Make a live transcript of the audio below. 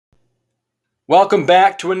Welcome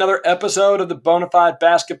back to another episode of the Bonafide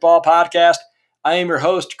Basketball Podcast. I am your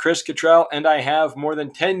host, Chris Cottrell, and I have more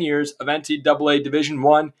than 10 years of NCAA Division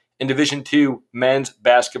I and Division II men's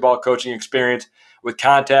basketball coaching experience with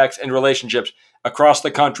contacts and relationships across the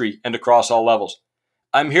country and across all levels.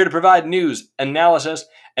 I'm here to provide news, analysis,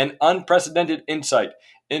 and unprecedented insight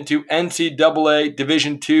into NCAA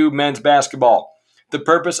Division II men's basketball. The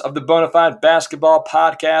purpose of the Bonafide Basketball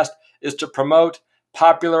Podcast is to promote,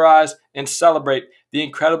 popularize, and celebrate the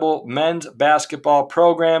incredible men's basketball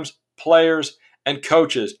programs, players, and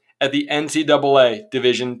coaches at the NCAA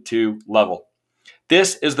Division II level.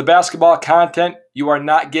 This is the basketball content you are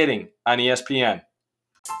not getting on ESPN.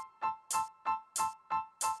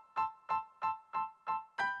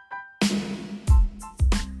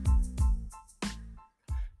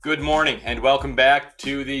 Good morning and welcome back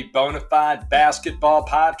to the Bonafide Basketball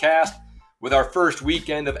Podcast with our first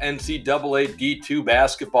weekend of NCAA D2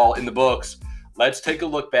 basketball in the books. Let's take a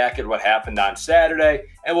look back at what happened on Saturday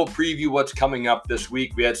and we'll preview what's coming up this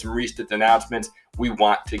week. We had some recent announcements we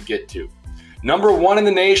want to get to. Number one in the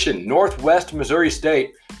nation, Northwest Missouri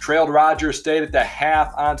State trailed Rogers State at the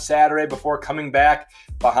half on Saturday before coming back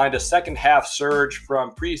behind a second half surge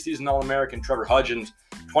from preseason All-American Trevor Hudgens,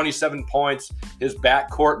 27 points. His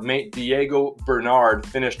backcourt mate Diego Bernard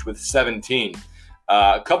finished with 17.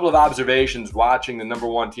 A couple of observations watching the number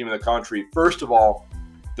one team in the country. First of all,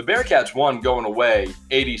 the Bearcats won going away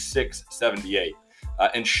 86-78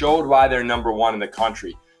 and showed why they're number one in the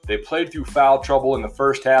country. They played through foul trouble in the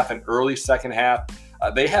first half and early second half.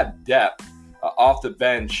 They had depth off the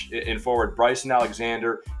bench in forward Bryson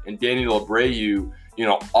Alexander and Daniel Abreu. You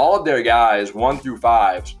know, all of their guys, 1 through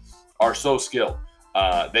 5s, are so skilled.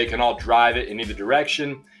 They can all drive it in either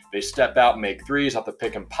direction. They step out and make threes off the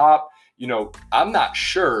pick and pop. You know, I'm not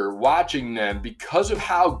sure watching them because of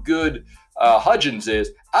how good Hudgens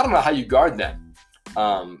is. I don't know how you guard them.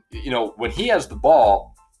 You know, when he has the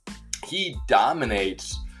ball, he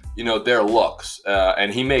dominates, their looks.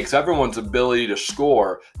 And he makes everyone's ability to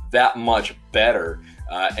score that much better.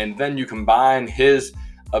 And then you combine his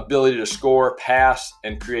ability to score, pass,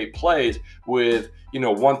 and create plays with,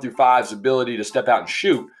 1 through 5's ability to step out and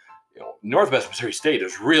shoot. Northwest Missouri State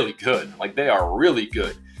is really good. Like, they are really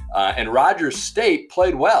good. And Rogers State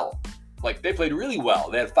played well. Like, they played really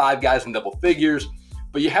well. They had 5 guys in double figures,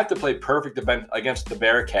 but you have to play perfect against the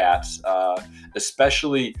Bearcats,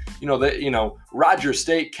 especially, Rogers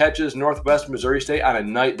State catches Northwest Missouri State on a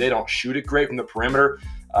night they don't shoot it great from the perimeter.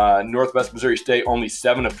 Northwest Missouri State only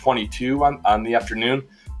 7 of 22 on the afternoon,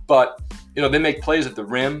 but, they make plays at the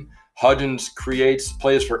rim. Hudgens creates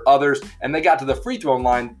plays for others, and they got to the free throw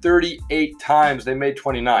line 38 times. They made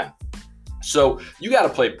 29. So you got to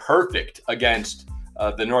play perfect against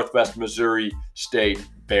the Northwest Missouri State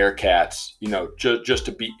Bearcats, just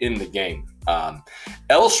to be in the game.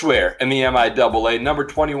 Elsewhere in the MIAA, number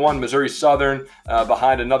 21, Missouri Southern,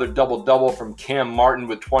 behind another double-double from Cam Martin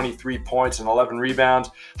with 23 points and 11 rebounds.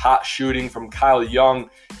 Hot shooting from Kyle Young.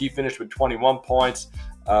 He finished with 21 points.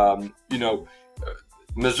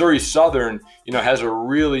 Missouri Southern, has a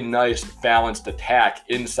really nice balanced attack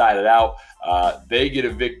inside and out. They get a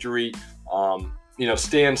victory.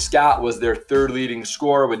 Stan Scott was their third leading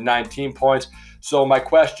scorer with 19 points. So my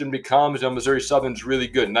question becomes, Missouri Southern's really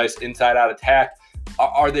good. Nice inside-out attack.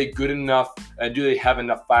 Are they good enough, and do they have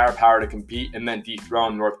enough firepower to compete and then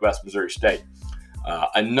dethrone Northwest Missouri State?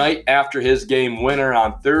 A night after his game winner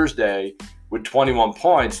on Thursday with 21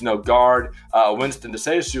 points, guard Winston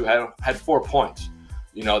DeSasu had 4 points.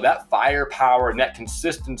 That firepower and that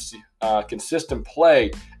consistent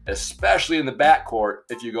play, especially in the backcourt,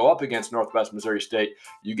 if you go up against Northwest Missouri State,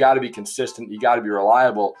 you got to be consistent. You got to be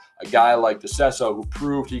reliable. A guy like DeSasu, who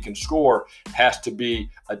proved he can score, has to be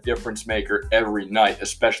a difference maker every night,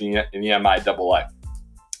 especially in the MIAA.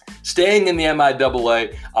 Staying in the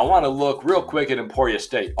MIAA, I want to look real quick at Emporia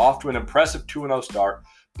State. Off to an impressive 2-0 start.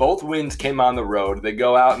 Both wins came on the road. They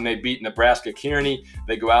go out and they beat Nebraska Kearney.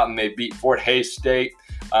 They go out and they beat Fort Hays State.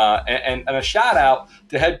 And a shout out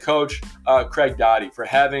to head coach Craig Dottie for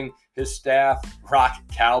having his staff rock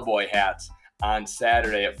cowboy hats on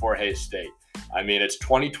Saturday at Fort Hays State. I mean, it's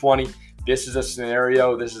 2020. This is a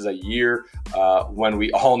scenario, this is a year when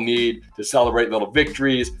we all need to celebrate little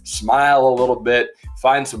victories, smile a little bit,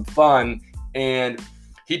 find some fun. And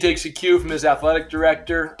he takes a cue from his athletic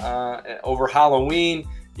director over Halloween.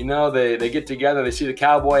 They get together, they see the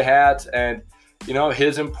cowboy hats, and,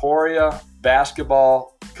 his Emporia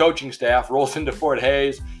basketball coaching staff rolls into Fort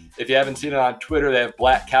Hays. If you haven't seen it on Twitter, they have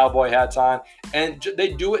black cowboy hats on, and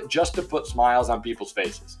they do it just to put smiles on people's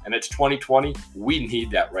faces. And it's 2020. We need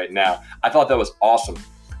that right now. I thought that was awesome.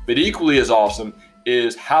 But equally as awesome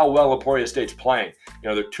is how well Emporia State's playing.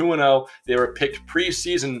 They're 2-0. They were picked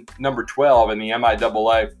preseason number 12 in the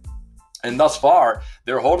MIAA. And thus far,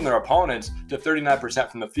 they're holding their opponents to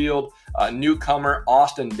 39% from the field. Newcomer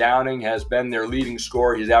Austin Downing has been their leading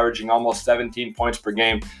scorer. He's averaging almost 17 points per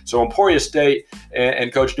game. So Emporia State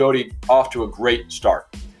and Coach Doty off to a great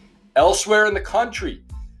start. Elsewhere in the country,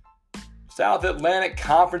 South Atlantic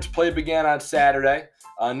Conference play began on Saturday.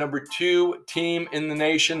 Number 2 team in the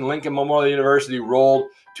nation, Lincoln Memorial University, rolled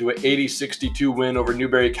to an 80-62 win over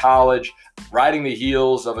Newberry College, riding the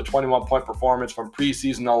heels of a 21-point performance from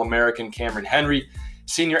preseason All-American Cameron Henry.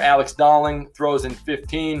 Senior Alex Dowling throws in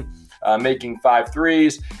 15, making 5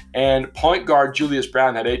 threes, and point guard Julius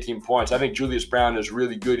Brown had 18 points. I think Julius Brown is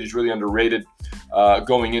really good. He's really underrated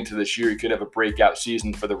going into this year. He could have a breakout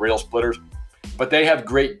season for the Rail Splitters. But they have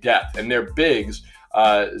great depth, and their bigs,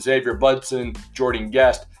 Xavier Budson, Jordan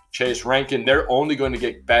Guest, Chase Rankin, they're only going to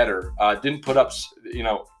get better. Didn't put up,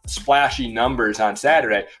 splashy numbers on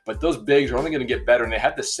Saturday, but those bigs are only going to get better, and they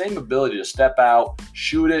have the same ability to step out,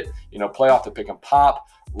 shoot it, play off the pick and pop,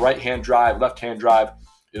 right-hand drive, left-hand drive.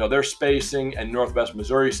 Their spacing and Northwest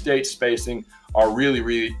Missouri State spacing are really,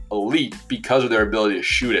 really elite because of their ability to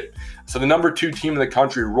shoot it. So the number 2 team in the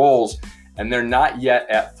country rolls, and they're not yet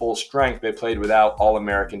at full strength. They played without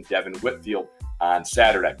All-American Devin Whitfield on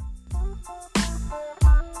Saturday.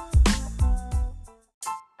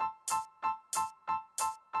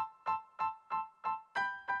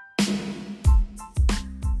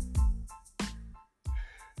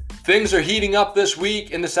 Things are heating up this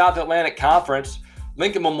week in the South Atlantic Conference.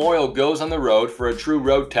 Lincoln Memorial goes on the road for a true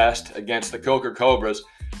road test against the Coker Cobras.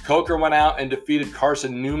 Coker went out and defeated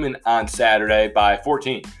Carson Newman on Saturday by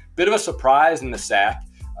 14. Bit of a surprise in the SAC.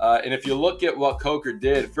 And if you look at what Coker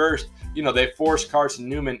did, first, they forced Carson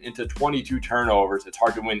Newman into 22 turnovers. It's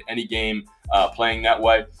hard to win any game playing that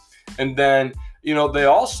way. And then, they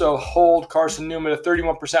also hold Carson Newman at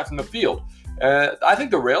 31% from the field. I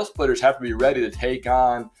think the Rail Splitters have to be ready to take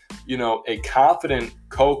on, a confident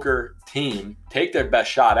Coker team, take their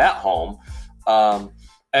best shot at home.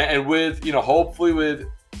 And with, hopefully with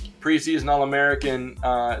preseason All-American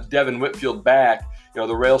Devin Whitfield back,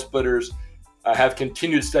 the Rail Splitters have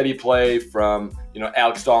continued steady play from,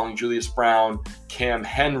 Alex Dowling, Julius Brown, Cam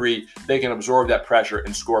Henry. They can absorb that pressure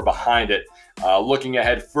and score behind it. Looking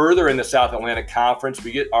ahead further in the South Atlantic Conference,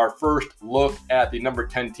 we get our first look at the number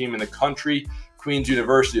 10 team in the country, Queens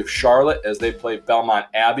University of Charlotte, as they play Belmont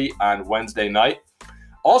Abbey on Wednesday night.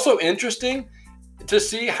 Also interesting to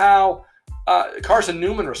see how Carson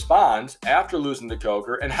Newman responds after losing to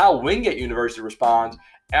Coker and how Wingate University responds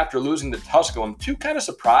after losing to Tusculum. 2 kind of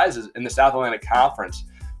surprises in the South Atlantic Conference.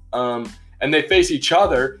 And they face each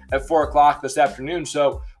other at 4 o'clock this afternoon.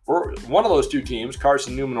 So one of those 2 teams,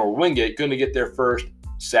 Carson Newman or Wingate, going to get their first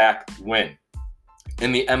SAC win.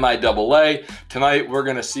 In the MIAA, tonight we're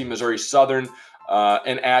going to see Missouri Southern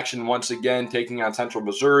in action once again, taking on Central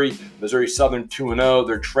Missouri. Missouri Southern 2-0.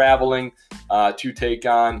 They're traveling to take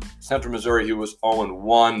on Central Missouri, who was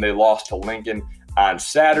 0-1. They lost to Lincoln on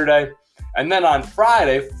Saturday. And then on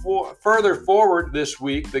Friday, further forward this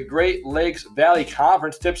week, the Great Lakes Valley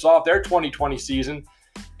Conference tips off their 2020 season.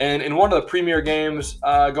 And in one of the premier games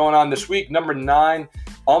going on this week, number 9,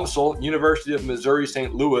 UMSL, University of Missouri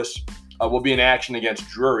St. Louis, will be in action against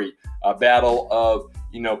Drury, a battle of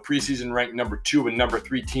preseason ranked number 2 and number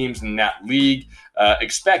 3 teams in that league.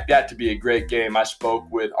 Expect that to be a great game. I spoke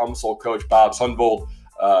with UMSL coach Bob Sundvold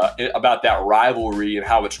about that rivalry and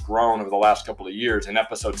how it's grown over the last couple of years in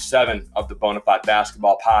episode 7 of the Bonafide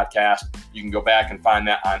Basketball Podcast. You can go back and find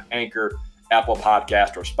that on Anchor, Apple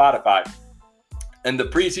Podcast, or Spotify. And the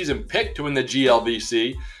preseason pick to win the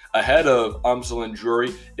GLVC ahead of UMSL and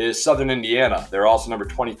Drury is Southern Indiana. They're also number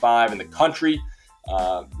 25 in the country,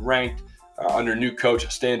 ranked under new coach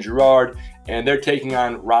Stan Girard, and they're taking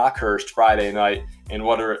on Rockhurst Friday night in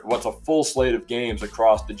what's a full slate of games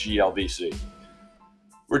across the GLVC.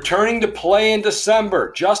 Returning to play in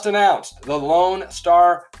December, just announced the Lone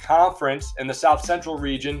Star Conferenxe in the South Central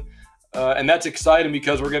region, and that's exciting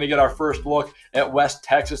because we're going to get our first look at West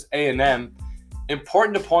Texas A&M.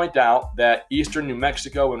 Important to point out that Eastern New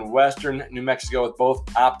Mexico and Western New Mexico have both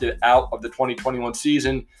opted out of the 2021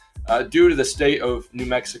 season due to the state of New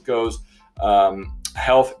Mexico's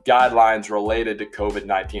health guidelines related to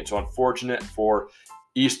COVID-19. So unfortunate for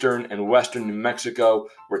Eastern and Western New Mexico.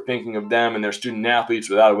 We're thinking of them and their student athletes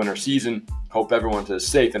without a winter season. Hope everyone's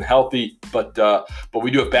safe and healthy, but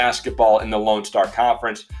we do have basketball in the Lone Star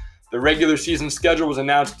Conference. The regular season schedule was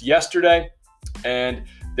announced yesterday, and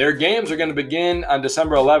their games are going to begin on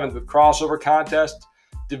December 11th with crossover contests.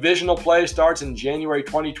 Divisional play starts in January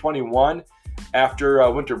 2021 after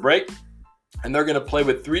winter break. and they're going to play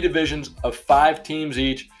with 3 divisions of 5 teams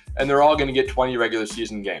each, and they're all going to get 20 regular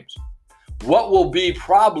season games. What will be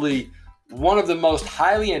probably one of the most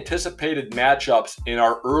highly anticipated matchups in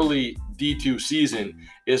our early D2 season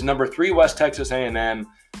is number 3 West Texas A&M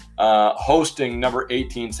hosting number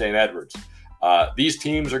 18 St. Edwards. These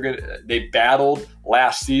teams they battled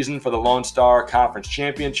last season for the Lone Star Conference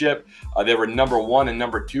Championship. They were number 1 and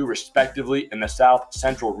number 2 respectively in the South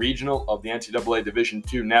Central Regional of the NCAA Division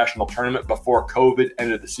II National Tournament before COVID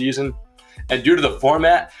ended the season. And due to the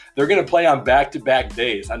format, they're going to play on back-to-back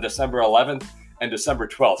days on December 11th and December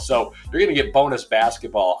 12th. So you're going to get bonus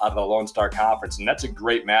basketball out of the Lone Star Conference, and that's a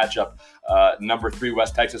great matchup. Number 3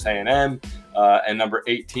 West Texas A&M and number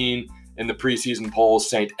 18 in the preseason polls,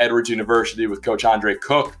 St. Edwards University with Coach Andre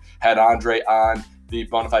Cook. Had Andre on the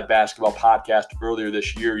Bonafide Basketball podcast earlier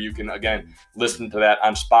this year. You can, again, listen to that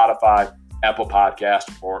on Spotify, Apple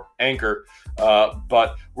Podcast, or Anchor.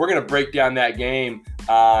 But we're going to break down that game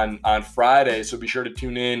on Friday, so be sure to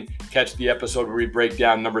tune in, catch the episode where we break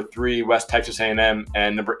down number 3 West Texas A&M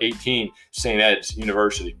and number 18 St. Ed's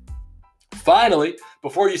University. Finally,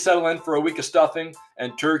 before you settle in for a week of stuffing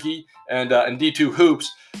and turkey and D2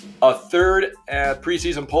 hoops, a third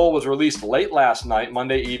preseason poll was released late last night,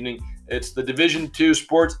 Monday evening. It's the Division II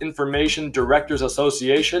Sports Information Directors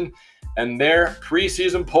Association, and their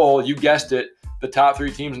preseason poll, you guessed it, the top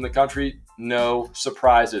 3 teams in the country, no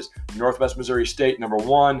surprises. Northwest Missouri State, number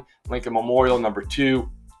 1, Lincoln Memorial, number 2,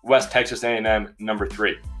 West Texas A&M, number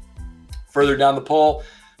 3. Further down the poll,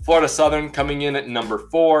 Florida Southern coming in at number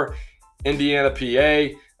 4, Indiana,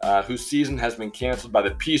 PA, whose season has been canceled by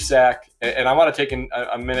the PSAC. And I want to take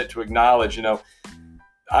a minute to acknowledge,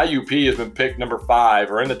 IUP has been picked number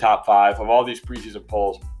 5 or in the top 5 of all these preseason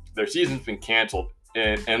polls. Their season's been canceled.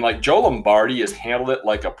 And like Joe Lombardi has handled it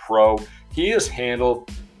like a pro. He has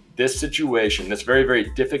handled this situation, this very,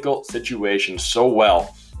 very difficult situation so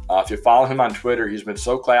well. If you follow him on Twitter, he's been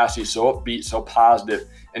so classy, so upbeat, so positive,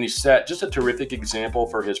 and he set just a terrific example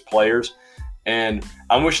for his players. And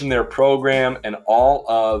I'm wishing their program and all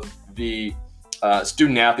of the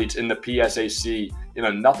student athletes in the PSAC,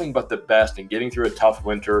 nothing but the best in getting through a tough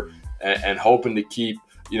winter and hoping to keep,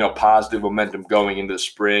 positive momentum going into the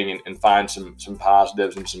spring and find some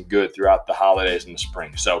positives and some good throughout the holidays in the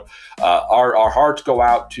spring. So our hearts go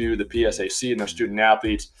out to the PSAC and their student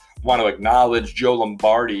athletes. Want to acknowledge Joe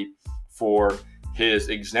Lombardi for his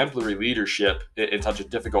exemplary leadership in such a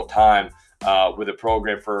difficult time with a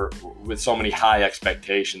program with so many high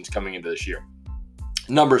expectations coming into this year.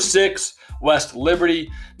 Number 6, West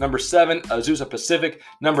Liberty. Number 7, Azusa Pacific.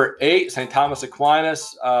 Number 8, St. Thomas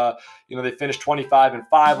Aquinas. They finished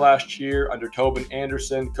 25-5 last year under Tobin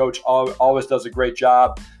Anderson. Coach always does a great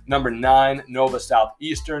job. Number 9, Nova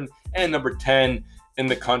Southeastern. And number 10 in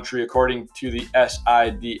the country, according to the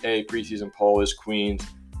SIDA preseason poll, is Queens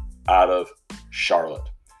out of Charlotte.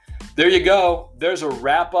 There you go. There's a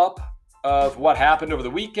wrap-up of what happened over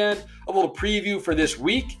the weekend, a little preview for this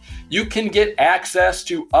week. You can get access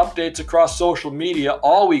to updates across social media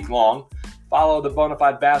all week long. Follow the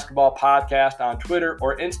Bonafide Basketball Podcast on Twitter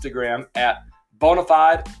or Instagram at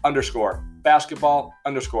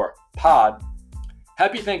Bonafide_basketball_pod.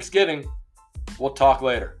 Happy Thanksgiving. We'll talk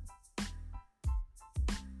later.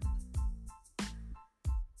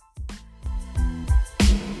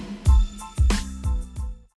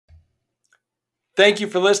 Thank you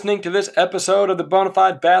for listening to this episode of the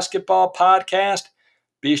Bonafide Basketball Podcast.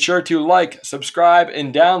 Be sure to like, subscribe,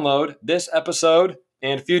 and download this episode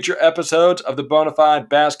and future episodes of the Bonafide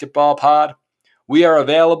Basketball Pod. We are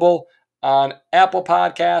available on Apple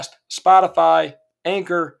Podcast, Spotify,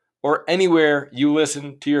 Anchor, or anywhere you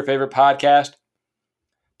listen to your favorite podcast.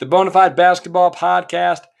 The Bonafide Basketball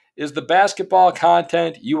Podcast is the basketball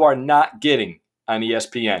content you are not getting on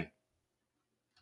ESPN.